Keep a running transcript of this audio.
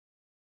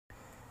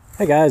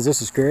Hey guys,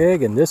 this is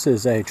Greg, and this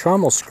is a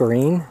Trommel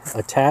screen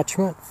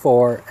attachment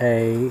for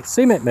a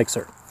cement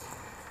mixer.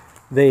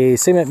 The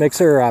cement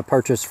mixer I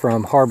purchased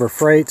from Harbor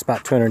Freight. It's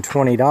about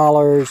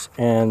 $220,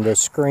 and the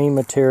screen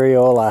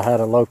material, I had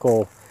a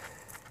local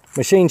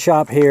machine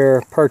shop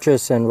here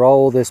purchase and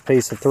roll this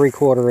piece of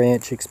 3/4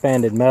 inch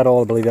expanded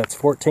metal. I believe that's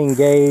 14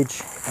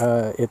 gauge.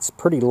 It's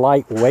pretty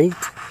lightweight,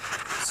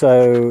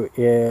 so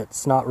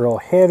it's not real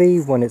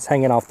heavy. When it's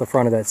hanging off the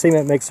front of that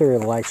cement mixer,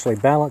 it'll actually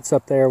balance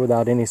up there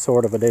without any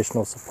sort of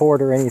additional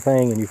support or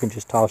anything, and you can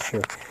just toss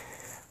your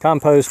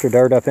compost or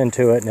dirt up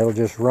into it and it'll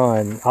just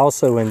run.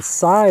 Also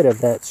inside of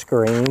that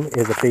screen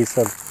is a piece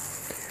of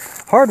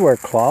hardware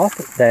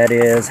cloth that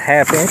is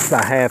 1/2 inch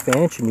by 1/2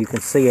 inch, and you can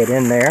see it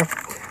in there.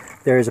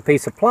 There's a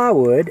piece of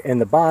plywood in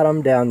the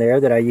bottom down there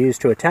that I use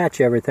to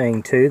attach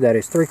everything to. That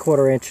is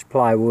 3/4 inch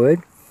plywood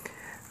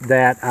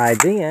that I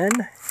then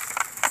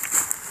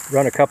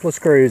run a couple of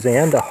screws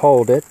in to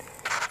hold it.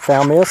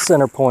 Found me a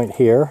center point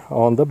here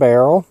on the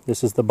barrel.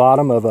 This is the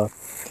bottom of a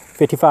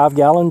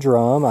 55-gallon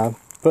drum. I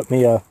put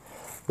me a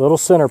little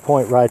center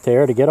point right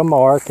there to get a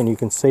mark, and you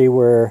can see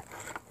where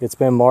it's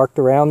been marked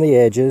around the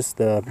edges.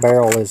 The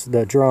barrel is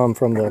the drum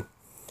from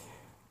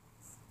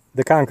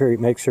the concrete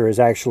mixer has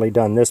actually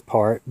done this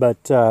part,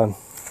 but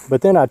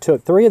then I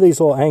took 3 of these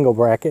little angle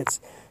brackets,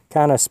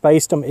 kind of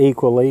spaced them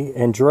equally,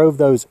 and drove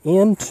those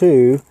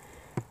into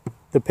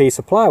the piece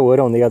of plywood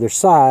on the other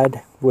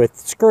side with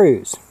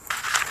screws.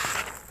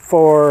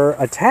 For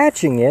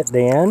attaching it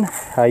then,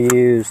 I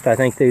used, I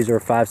think these are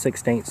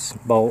 5/16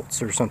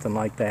 bolts or something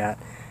like that,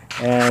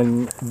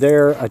 and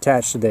they're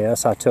attached to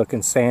this. I took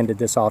and sanded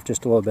this off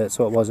just a little bit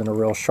so it wasn't a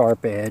real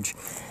sharp edge.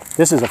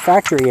 This is a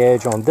factory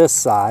edge on this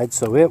side,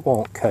 so it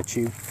won't cut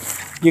you.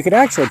 You could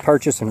actually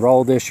purchase and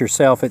roll this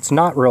yourself. It's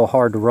not real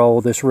hard to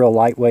roll, this real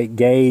lightweight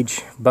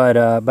gauge, but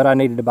I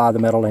needed to buy the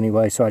metal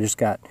anyway, so I just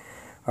got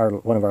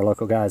one of our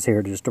local guys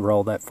here just to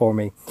roll that for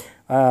me.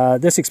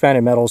 This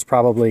expanded metal is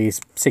probably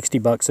 60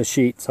 bucks a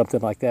sheet, something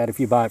like that,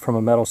 if you buy it from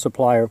a metal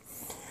supplier.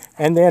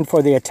 And then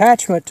for the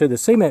attachment to the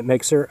cement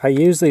mixer, I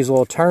use these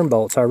little turn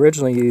bolts. I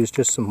originally used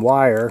just some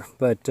wire,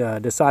 but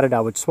decided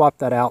I would swap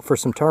that out for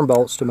some turn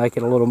bolts to make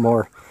it a little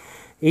more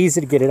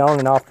easy to get it on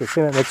and off the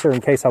cement mixer in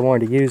case I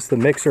wanted to use the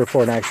mixer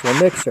for an actual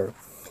mixer.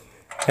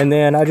 And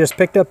then I just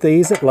picked up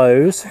these at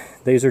Lowe's.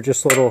 These are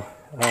just little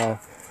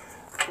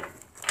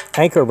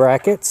anchor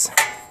brackets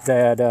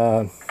that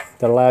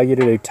allow you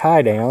to do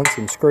tie downs,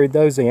 and screwed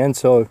those in.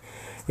 So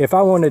if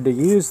I wanted to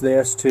use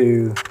this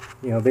to,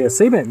 be a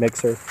cement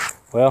mixer,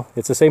 well,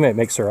 it's a cement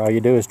mixer. All you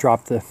do is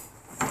drop it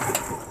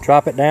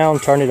down,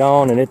 turn it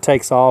on, and it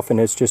takes off, and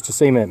it's just a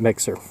cement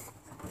mixer.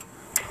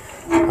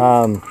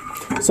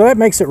 So that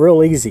makes it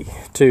real easy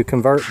to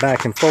convert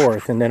back and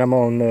forth. And then I'm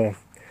going to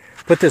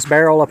put this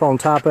barrel up on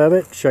top of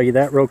it, show you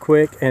that real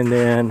quick, and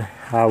then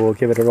I will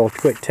give it a real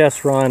quick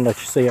test run,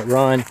 let you see it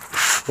run.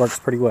 Works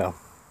pretty well.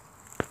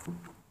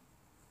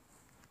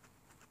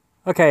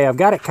 Okay, I've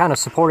got it kind of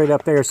supported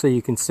up there so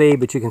you can see,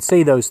 but you can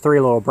see those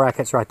 3 little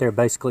brackets right there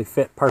basically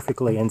fit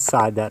perfectly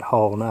inside that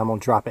hole. Now I'm going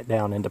to drop it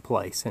down into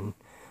place and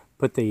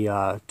put the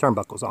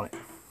turnbuckles on it.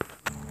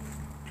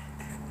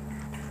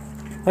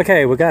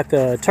 Okay, we got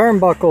the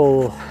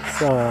turnbuckle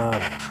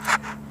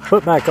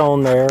put back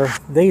on there.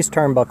 These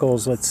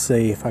turnbuckles, let's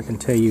see if I can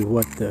tell you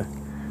what the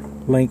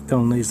length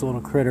on these little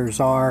critters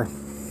are.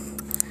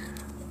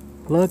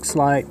 Looks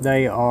like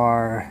they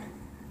are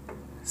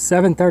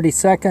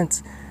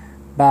 7/32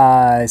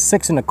 by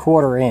 6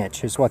 1/4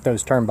 inch is what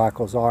those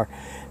turnbuckles are.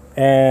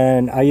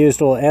 And I used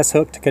a little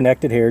S-hook to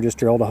connect it here, just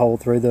drilled a hole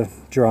through the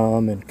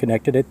drum and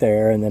connected it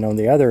there, and then on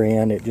the other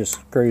end it just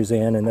screws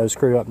in, and those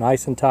screw up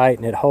nice and tight,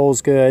 and it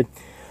holds good,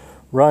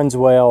 runs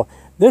well.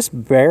 This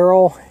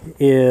barrel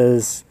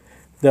is,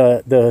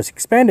 the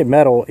expanded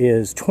metal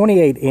is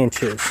 28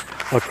 inches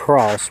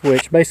across,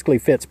 which basically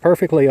fits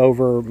perfectly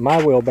over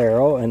my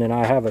wheelbarrow, and then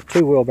I have a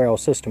 2 wheelbarrow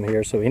system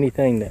here, so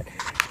anything that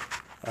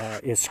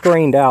is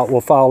screened out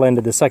will fall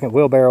into the second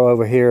wheelbarrow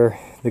over here.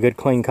 The good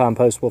clean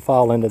compost will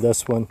fall into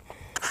this one,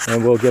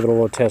 and we'll give it a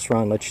little test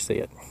run, let you see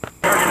it.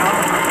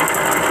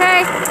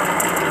 Okay.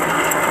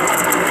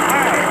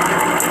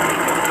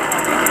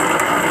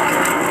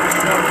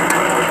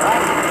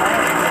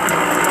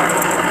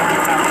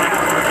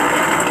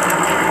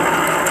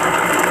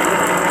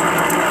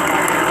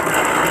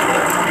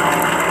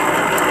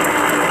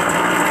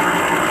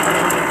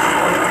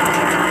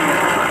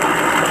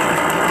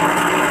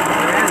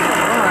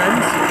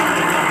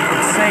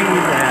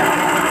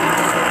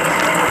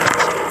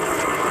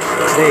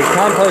 The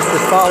compost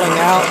is falling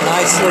out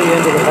nicely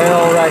into the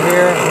barrel right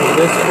here, into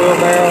this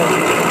wheelbarrow.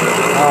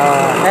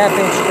 1/2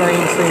 inch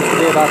screen seems to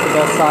be about the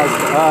best size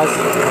for us,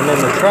 and then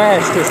the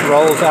trash just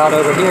rolls out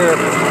over here,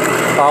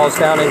 falls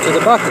down into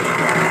the bucket.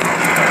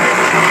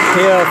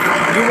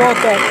 If you want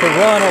that to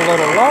run a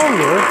little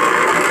longer,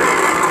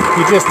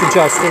 you just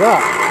adjust it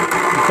up.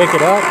 You pick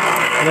it up,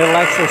 and it'll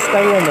actually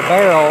stay in the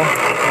barrel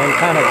and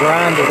kind of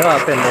grind it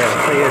up in there.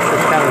 See, it's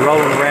just kind of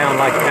rolling around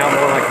like now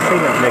more like a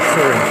cement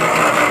mixer.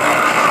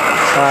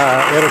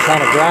 And it'll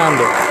kind of grind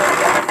it.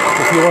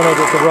 Just If you wanted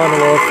it to run a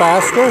little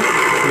faster,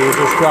 you would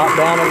just drop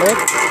down a lick,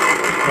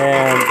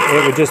 and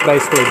it would just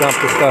basically dump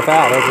the stuff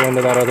out over into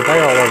that other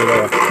barrel over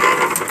there.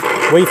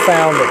 We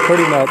found that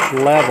pretty much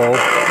level,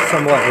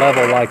 somewhat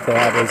level like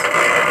that, is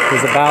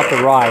about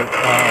the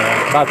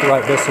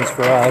right distance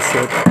for us.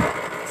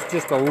 It's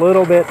just a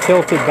little bit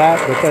tilted back,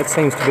 but that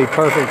seems to be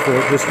perfect for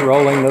it, just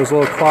rolling those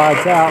little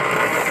clods out.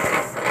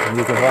 And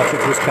you can watch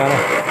it just kind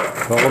of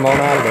roll them on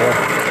out of there.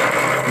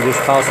 You just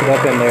toss it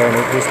up in there and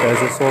it just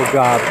does its little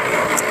job.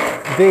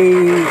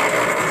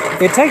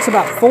 It takes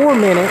about 4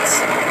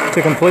 minutes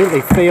to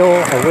completely fill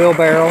a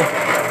wheelbarrow.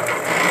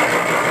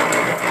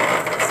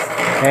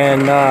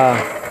 And I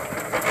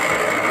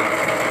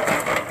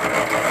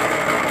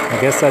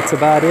guess that's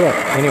about it.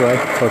 Anyway,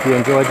 hope you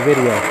enjoyed the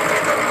video.